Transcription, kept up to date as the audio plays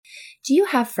Do you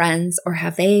have friends, or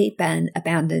have they been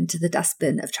abandoned to the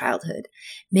dustbin of childhood?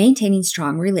 Maintaining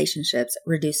strong relationships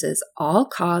reduces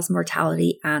all-cause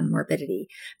mortality and morbidity.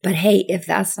 But hey, if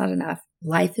that's not enough,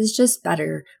 life is just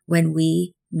better when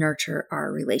we nurture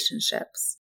our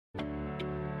relationships.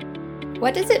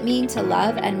 What does it mean to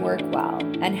love and work well?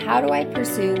 And how do I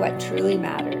pursue what truly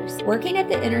matters? Working at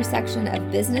the intersection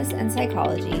of business and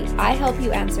psychology, I help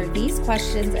you answer these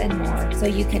questions and more so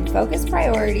you can focus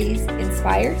priorities,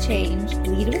 inspire change,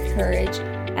 lead with courage,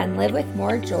 and live with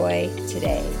more joy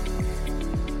today.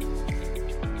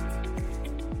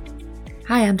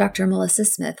 Hi, I'm Dr. Melissa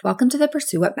Smith. Welcome to the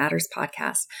Pursue What Matters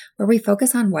podcast, where we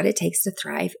focus on what it takes to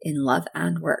thrive in love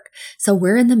and work. So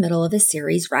we're in the middle of a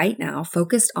series right now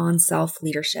focused on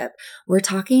self-leadership. We're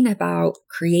talking about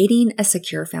creating a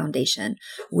secure foundation,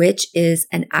 which is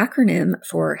an acronym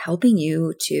for helping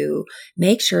you to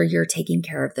make sure you're taking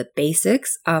care of the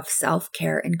basics of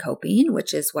self-care and coping,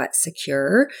 which is what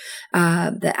secure,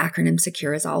 the acronym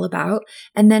secure is all about.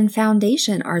 And then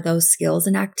foundation are those skills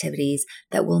and activities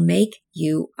that will make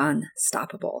you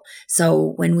unstoppable.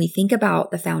 So when we think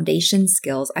about the foundation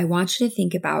skills, I want you to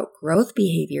think about growth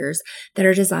behaviors that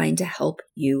are designed to help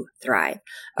you thrive.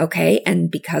 Okay. And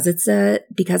because it's an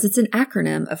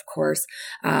acronym, of course,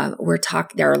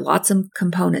 there are lots of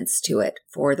components to it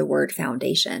for the word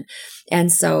foundation.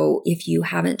 And so if you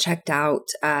haven't checked out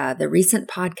the recent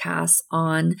podcasts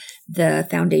on the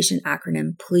foundation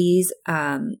acronym, please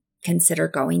consider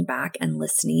going back and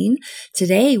listening.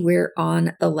 Today, we're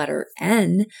on the letter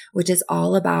N, which is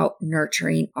all about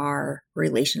nurturing our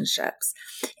relationships.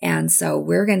 And so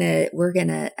we're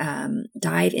gonna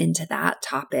dive into that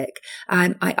topic.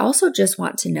 I also just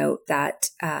want to note that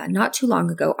not too long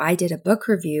ago, I did a book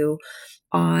review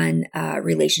on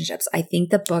relationships. I think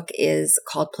the book is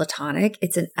called Platonic.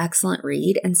 It's an excellent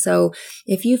read. And so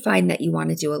if you find that you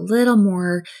want to do a little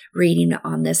more reading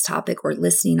on this topic or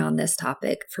listening on this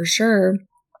topic, for sure,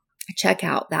 check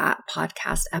out that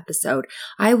podcast episode.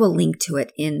 I will link to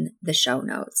it in the show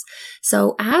notes.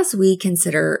 So as we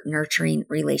consider nurturing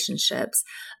relationships,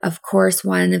 of course,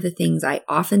 one of the things I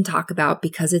often talk about,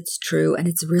 because it's true and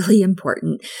it's really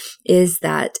important, is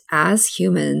that as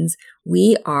humans,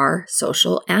 we are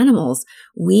social animals.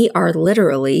 We are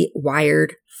literally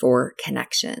wired for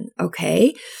connection.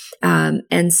 Okay.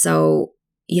 And so,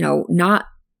 not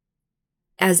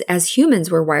as humans,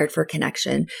 we're wired for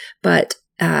connection, but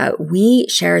we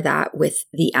share that with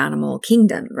the animal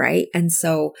kingdom, right? And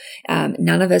so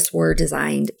none of us were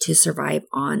designed to survive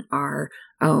on our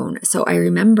own. So I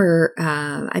remember,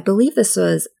 I believe this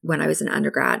was when I was an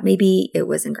undergrad, maybe it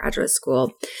was in graduate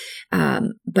school.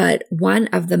 But one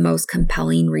of the most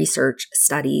compelling research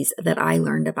studies that I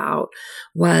learned about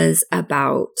was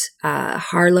about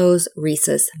Harlow's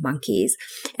rhesus monkeys.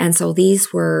 And so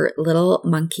these were little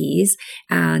monkeys,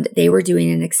 and they were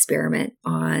doing an experiment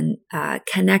on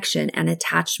connection and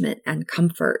attachment and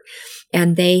comfort.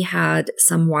 And they had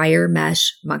some wire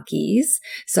mesh monkeys,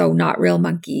 so not real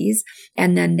monkeys.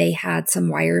 And then they had some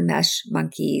wire mesh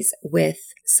monkeys with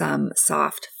some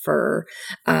soft fur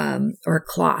or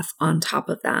cloth on top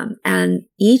of them. And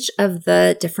each of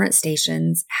the different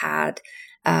stations had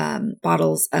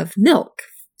bottles of milk,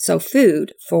 so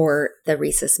food for the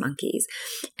rhesus monkeys.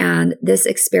 And this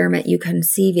experiment, you can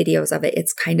see videos of it.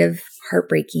 It's kind of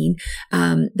heartbreaking.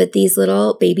 But these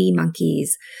little baby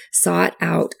monkeys sought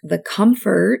out the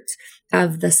comfort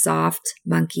of the soft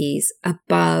monkeys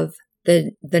above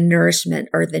the nourishment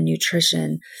or the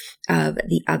nutrition of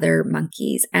the other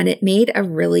monkeys. And it made a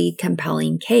really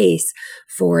compelling case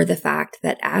for the fact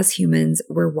that as humans,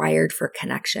 we're wired for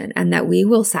connection and that we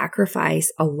will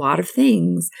sacrifice a lot of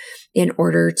things in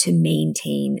order to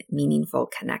maintain meaningful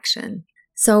connection.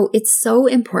 So it's so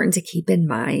important to keep in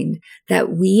mind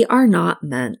that we are not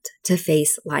meant to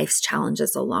face life's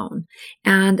challenges alone.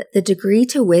 And the degree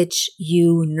to which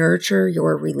you nurture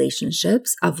your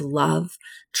relationships of love,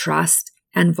 trust,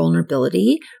 and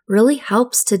vulnerability really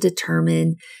helps to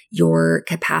determine your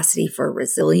capacity for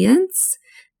resilience,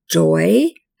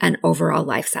 joy, and overall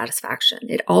life satisfaction.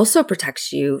 It also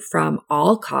protects you from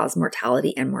all-cause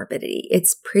mortality and morbidity.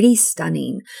 It's pretty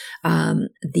stunning,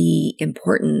 the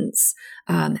importance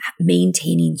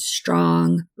maintaining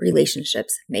strong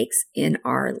relationships makes in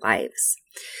our lives.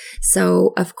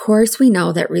 So, of course, we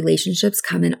know that relationships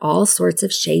come in all sorts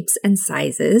of shapes and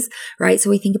sizes, right? So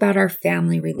we think about our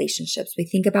family relationships. We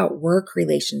think about work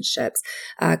relationships,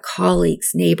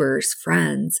 colleagues, neighbors,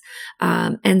 friends.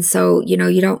 And so,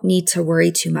 you don't need to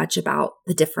worry too much about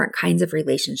the different kinds of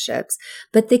relationships.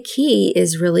 But the key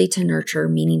is really to nurture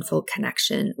meaningful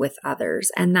connection with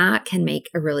others. And that can make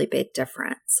a really big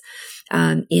difference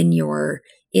in your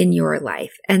in your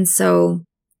life. And so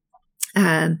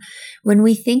when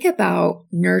we think about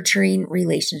nurturing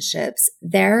relationships,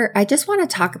 I just want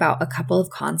to talk about a couple of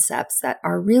concepts that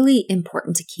are really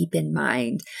important to keep in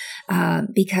mind,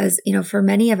 because for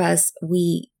many of us,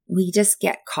 we just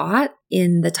get caught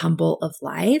in the tumble of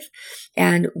life,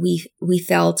 and we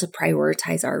fail to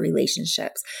prioritize our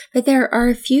relationships. But there are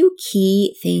a few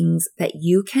key things that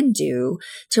you can do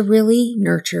to really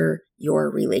nurture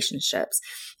your relationships.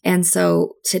 And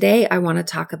so today I want to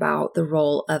talk about the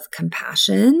role of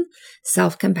compassion,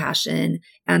 self-compassion,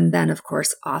 and then of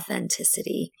course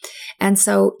authenticity. And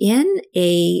so in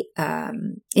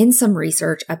some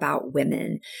research about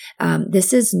women,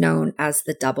 this is known as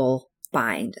the double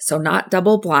bind. So not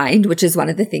double blind, which is one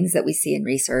of the things that we see in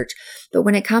research. But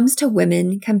when it comes to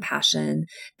women compassion,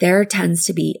 there tends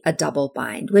to be a double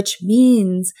bind, which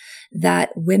means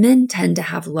that women tend to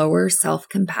have lower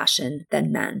self-compassion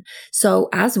than men. So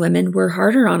as women, we're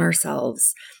harder on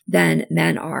ourselves than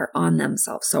men are on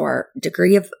themselves. So our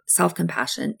degree of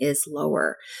self-compassion is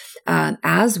lower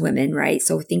as women, right?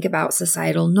 So think about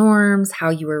societal norms, how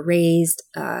you were raised,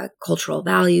 cultural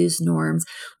values, norms.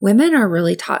 Women are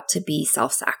really taught to be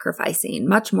self-sacrificing,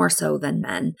 much more so than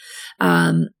men.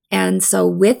 And so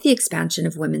with the expansion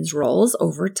of women's roles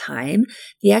over time,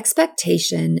 the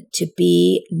expectation to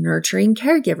be nurturing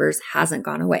caregivers hasn't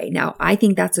gone away. Now, I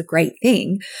think that's a great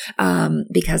thing,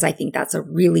 because I think that's a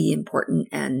really important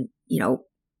and,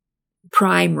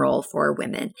 prime role for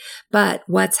women. But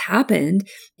what's happened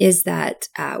is that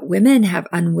women have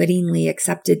unwittingly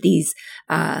accepted these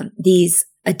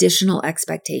additional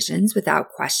expectations without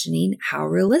questioning how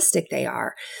realistic they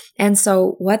are. And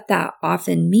so what that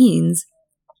often means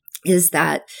is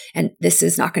that, and this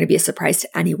is not going to be a surprise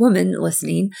to any woman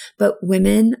listening, but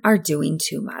women are doing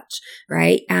too much,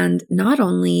 right? And not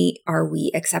only are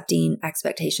we accepting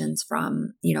expectations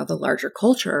from, the larger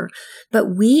culture,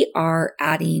 but we are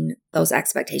adding those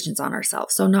expectations on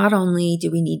ourselves. So not only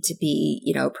do we need to be,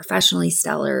 professionally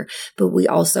stellar, but we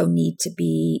also need to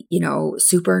be,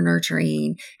 super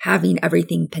nurturing, having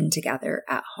everything pinned together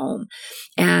at home.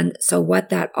 And so what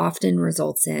that often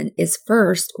results in is,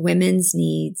 first, women's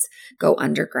needs go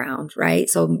underground, right?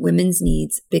 So women's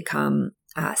needs become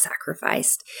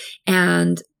sacrificed.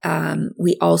 And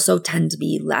we also tend to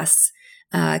be less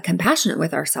compassionate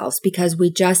with ourselves because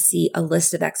we just see a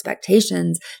list of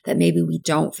expectations that maybe we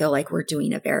don't feel like we're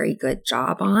doing a very good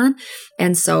job on.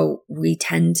 And so we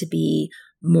tend to be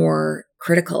more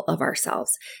critical of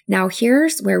ourselves. Now,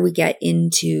 here's where we get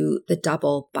into the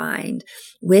double bind,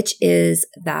 which is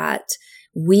that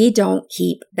we don't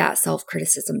keep that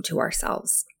self-criticism to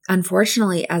ourselves.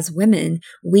 Unfortunately, as women,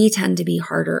 we tend to be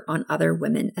harder on other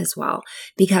women as well,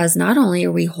 because not only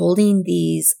are we holding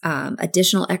these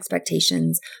additional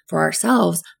expectations for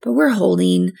ourselves, but we're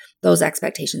holding those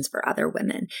expectations for other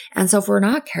women. And so if we're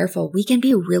not careful, we can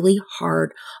be really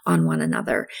hard on one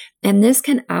another. And this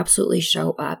can absolutely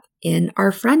show up in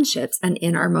our friendships and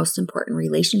in our most important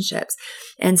relationships.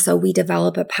 And so we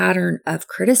develop a pattern of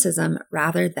criticism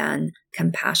rather than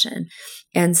compassion.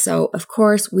 And so, of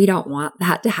course, we don't want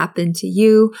that to happen to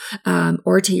you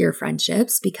or to your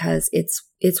friendships, because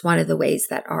it's one of the ways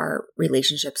that our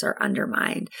relationships are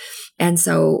undermined. And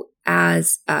so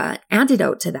as an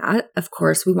antidote to that, of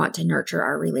course, we want to nurture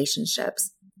our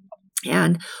relationships.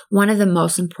 And one of the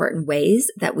most important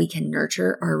ways that we can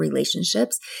nurture our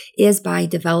relationships is by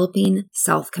developing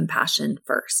self-compassion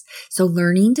first. So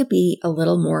learning to be a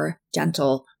little more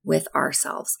gentle with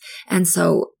ourselves. And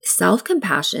so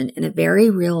self-compassion in a very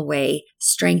real way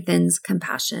strengthens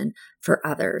compassion for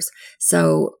others.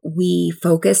 So we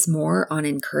focus more on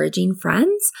encouraging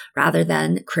friends rather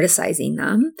than criticizing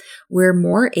them. We're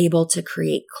more able to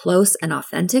create close and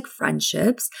authentic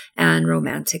friendships and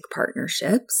romantic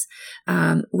partnerships.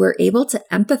 We're able to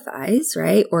empathize,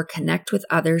 right, or connect with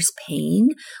others' pain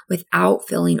without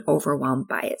feeling overwhelmed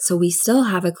by it. So we still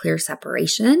have a clear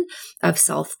separation of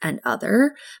self and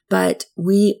other, but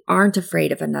we aren't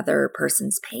afraid of another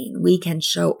person's pain. We can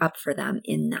show up for them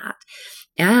in that.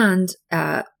 And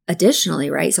additionally,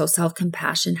 right, so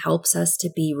self-compassion helps us to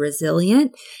be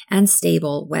resilient and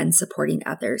stable when supporting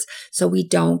others. So we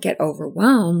don't get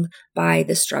overwhelmed by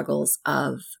the struggles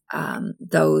of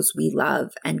those we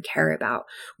love and care about.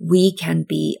 We can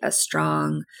be a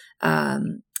strong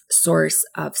source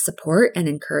of support and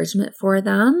encouragement for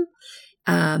them.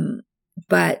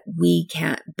 But we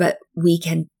can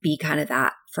be kind of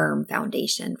that firm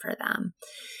foundation for them.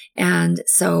 And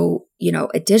so,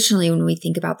 additionally, when we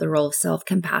think about the role of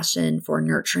self-compassion for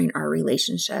nurturing our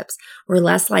relationships, we're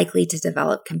less likely to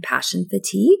develop compassion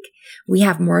fatigue. We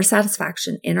have more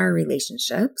satisfaction in our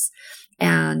relationships.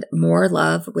 and more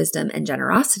love, wisdom, and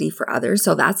generosity for others.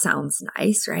 So that sounds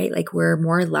nice, right? Like we're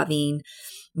more loving,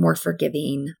 more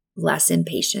forgiving, less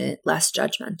impatient, less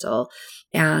judgmental,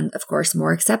 and of course,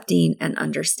 more accepting and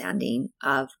understanding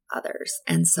of others.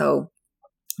 And so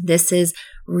this is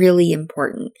really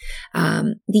important.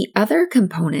 The other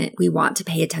component we want to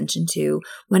pay attention to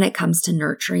when it comes to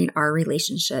nurturing our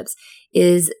relationships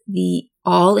is the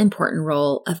all important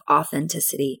role of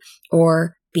authenticity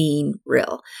or being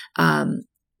real.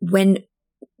 When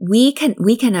we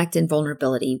connect in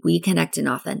vulnerability, we connect in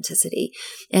authenticity.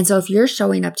 And so if you're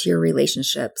showing up to your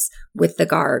relationships with the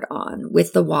guard on,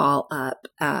 with the wall up,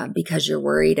 because you're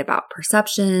worried about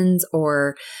perceptions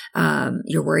or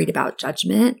you're worried about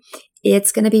judgment,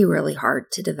 it's going to be really hard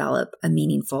to develop a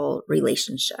meaningful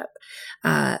relationship.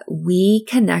 We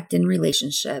connect in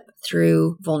relationship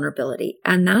through vulnerability.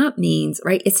 And that means,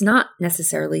 right, it's not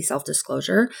necessarily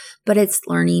self-disclosure, but it's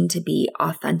learning to be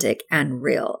authentic and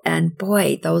real. And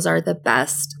boy, those are the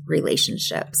best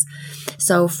relationships.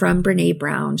 So from Brene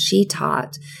Brown, she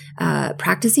taught,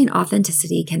 practicing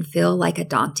authenticity can feel like a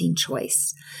daunting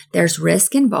choice. There's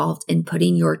risk involved in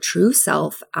putting your true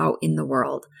self out in the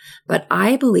world. But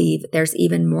I believe there's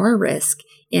even more risk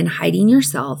in hiding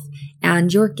yourself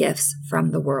and your gifts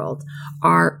from the world.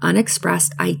 Our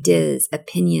unexpressed ideas,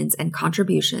 opinions, and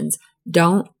contributions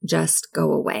don't just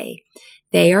go away.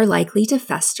 They are likely to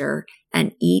fester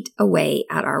and eat away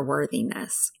at our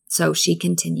worthiness. So she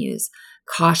continues,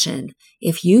 caution,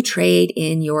 if you trade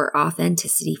in your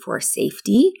authenticity for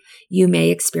safety, you may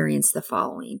experience the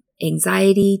following: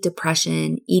 anxiety,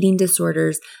 depression, eating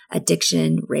disorders,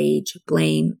 addiction, rage,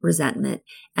 blame, resentment,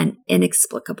 and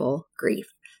inexplicable grief.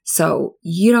 So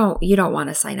you don't want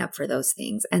to sign up for those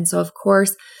things. And so of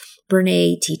course,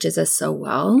 Brene teaches us so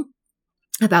well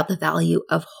about the value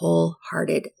of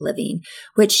wholehearted living,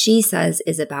 which she says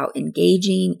is about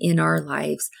engaging in our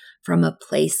lives from a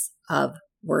place of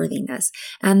worthiness.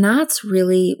 And that's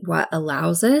really what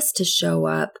allows us to show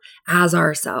up as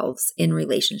ourselves in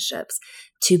relationships,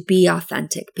 to be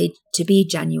authentic, to be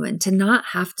genuine, to not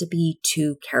have to be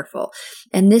too careful.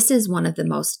 And this is one of the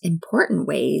most important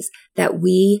ways that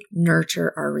we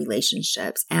nurture our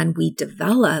relationships and we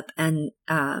develop and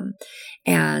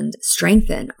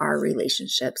strengthen our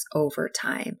relationships over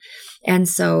time. And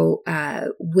so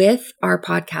with our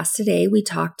podcast today, we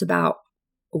talked about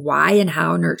why and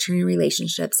how nurturing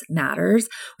relationships matters.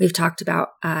 We've talked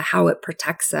about how it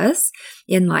protects us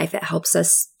in life. It helps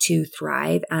us to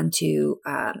thrive and to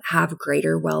have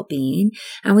greater well-being.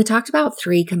 And we talked about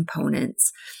 3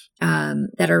 components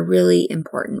that are really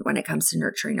important when it comes to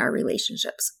nurturing our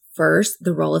relationships. First,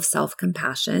 the role of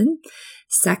self-compassion.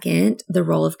 Second, the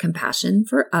role of compassion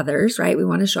for others, right? We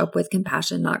want to show up with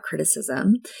compassion, not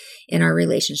criticism in our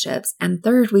relationships. And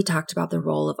third, we talked about the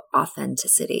role of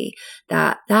authenticity,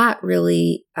 that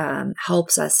really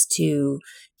helps us to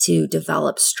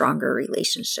develop stronger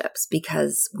relationships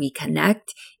because we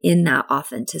connect in that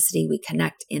authenticity, we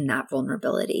connect in that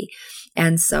vulnerability.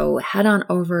 And so head on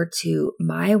over to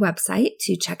my website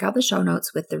to check out the show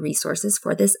notes with the resources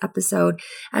for this episode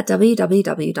at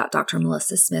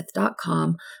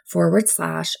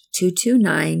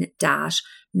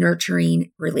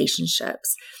www.drmelissasmith.com/229-nurturing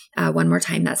relationships. One more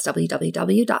time, that's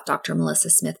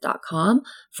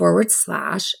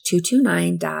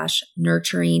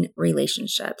www.drmelissasmith.com/229-nurturing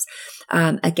relationships.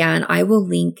 Again, I will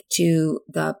link to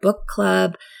the book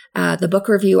club, the book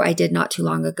review I did not too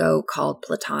long ago called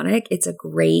Platonic. It's a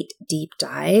great deep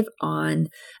dive on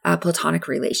platonic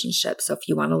relationships. So if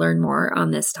you want to learn more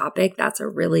on this topic, that's a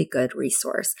really good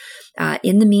resource.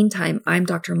 In the meantime, I'm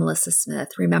Dr. Melissa Smith.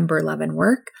 Remember, love and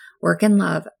work and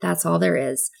love. That's all there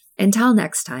is. Until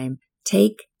next time,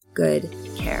 take good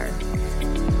care.